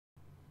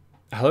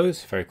Hello, this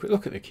is a very quick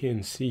look at the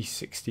KEHAN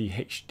C60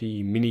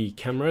 HD mini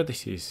camera.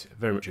 This is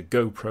very much a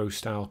GoPro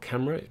style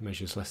camera. It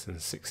measures less than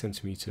 6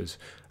 centimeters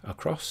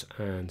across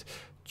and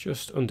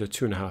just under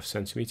 2.5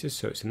 centimeters,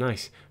 so it's a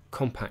nice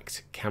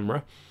compact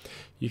camera.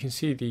 You can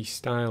see the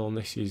style on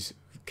this is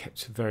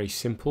kept very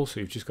simple, so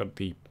you've just got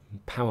the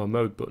power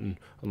mode button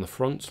on the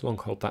front, long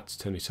hold that to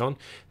turn it on.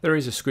 There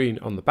is a screen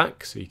on the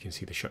back so you can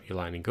see the shot you're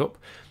lining up.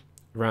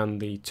 Around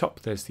the top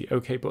there's the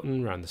OK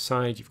button, around the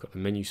side you've got the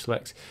menu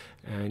select,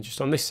 and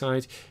just on this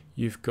side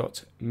you've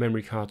got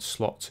memory card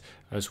slot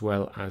as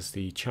well as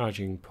the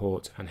charging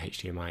port and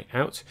HDMI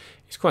out.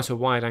 It's quite a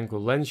wide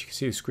angle lens. You can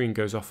see the screen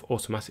goes off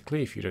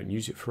automatically if you don't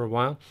use it for a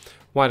while.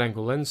 Wide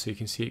angle lens, so you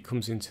can see it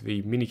comes into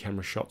the mini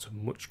camera shot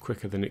much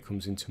quicker than it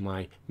comes into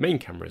my main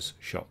camera's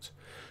shot.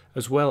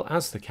 As well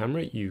as the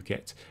camera you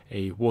get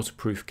a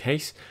waterproof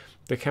case.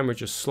 The camera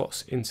just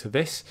slots into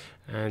this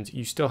and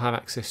you still have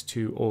access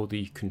to all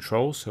the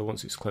controls, so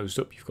once it's closed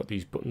up you've got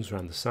these buttons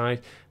around the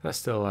side. That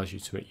still allows you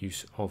to make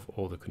use of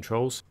all the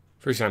controls.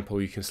 For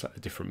example, you can select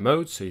the different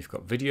modes, so you've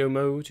got video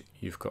mode,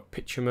 you've got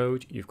picture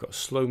mode, you've got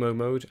slow-mo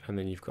mode, and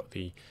then you've got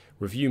the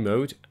review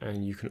mode,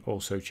 and you can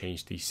also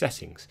change the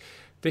settings.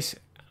 This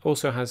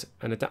also has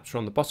an adapter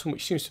on the bottom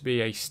which seems to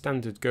be a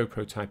standard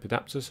GoPro type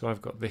adapter, so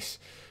I've got this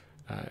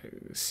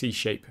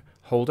C-shape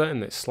holder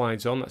and it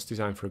slides on. That's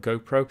designed for a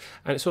GoPro,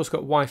 and it's also got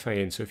Wi-Fi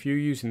in, so if you're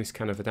using this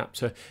kind of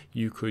adapter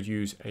you could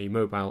use a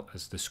mobile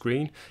as the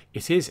screen.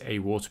 It is a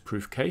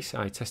waterproof case.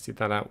 I tested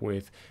that out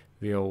with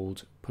the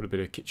old, put a bit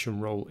of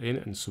kitchen roll in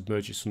and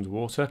submerge it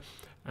underwater,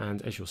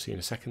 and as you'll see in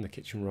a second the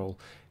kitchen roll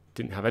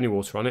didn't have any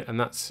water on it, and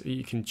that's,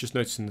 you can just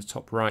notice in the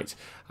top right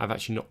I've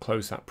actually not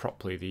closed that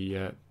properly.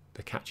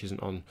 The catch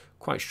isn't on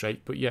quite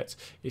straight, but yet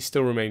it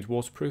still remains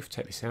waterproof.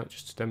 Take this out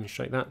just to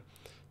demonstrate that.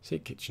 See,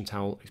 kitchen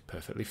towel is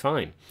perfectly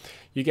fine.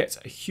 You get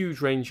a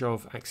huge range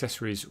of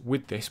accessories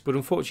with this, but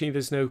unfortunately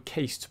there's no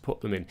case to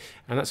put them in,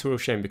 and that's a real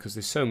shame because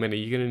there's so many.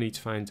 You're going to need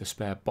to find a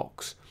spare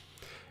box.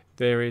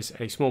 There is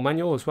a small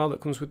manual as well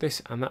that comes with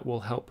this, and that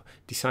will help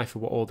decipher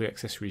what all the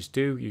accessories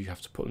do. You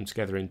have to put them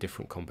together in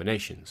different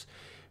combinations.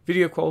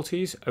 Video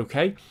quality is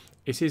okay.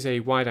 It is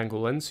a wide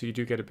angle lens, so you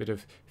do get a bit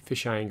of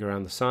fisheyeing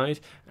around the side,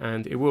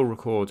 and it will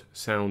record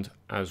sound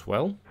as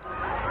well.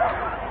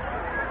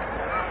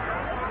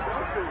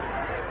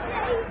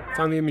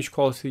 Found the image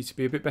quality to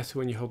be a bit better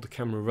when you hold the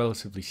camera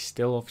relatively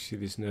still. Obviously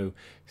there's no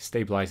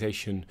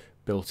stabilization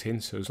built in,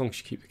 so as long as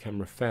you keep the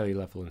camera fairly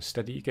level and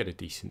steady you get a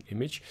decent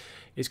image.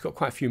 It's got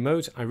quite a few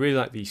modes. I really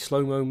like the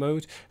slow-mo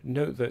mode.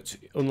 Note that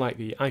unlike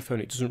the iPhone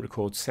it doesn't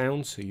record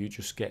sound, so you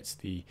just get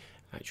the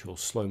actual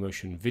slow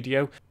motion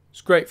video.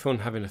 It's great fun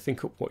having a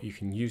think up what you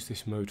can use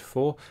this mode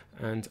for,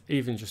 and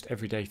even just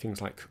everyday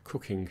things like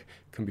cooking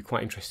can be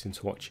quite interesting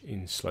to watch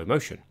in slow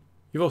motion.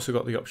 You've also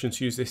got the option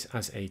to use this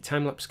as a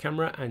time-lapse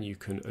camera, and you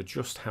can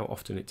adjust how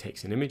often it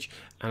takes an image,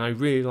 and I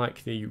really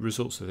like the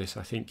results of this.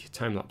 I think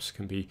time-lapse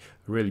can be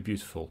really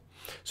beautiful.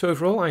 So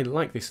overall I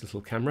like this little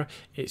camera.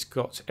 It's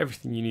got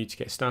everything you need to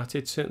get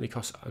started. Certainly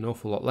costs an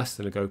awful lot less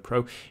than a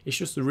GoPro. It's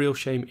just a real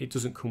shame it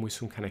doesn't come with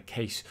some kind of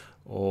case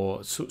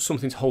or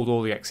something to hold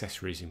all the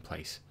accessories in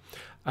place.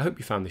 I hope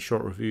you found this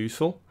short review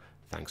useful.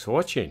 Thanks for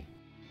watching.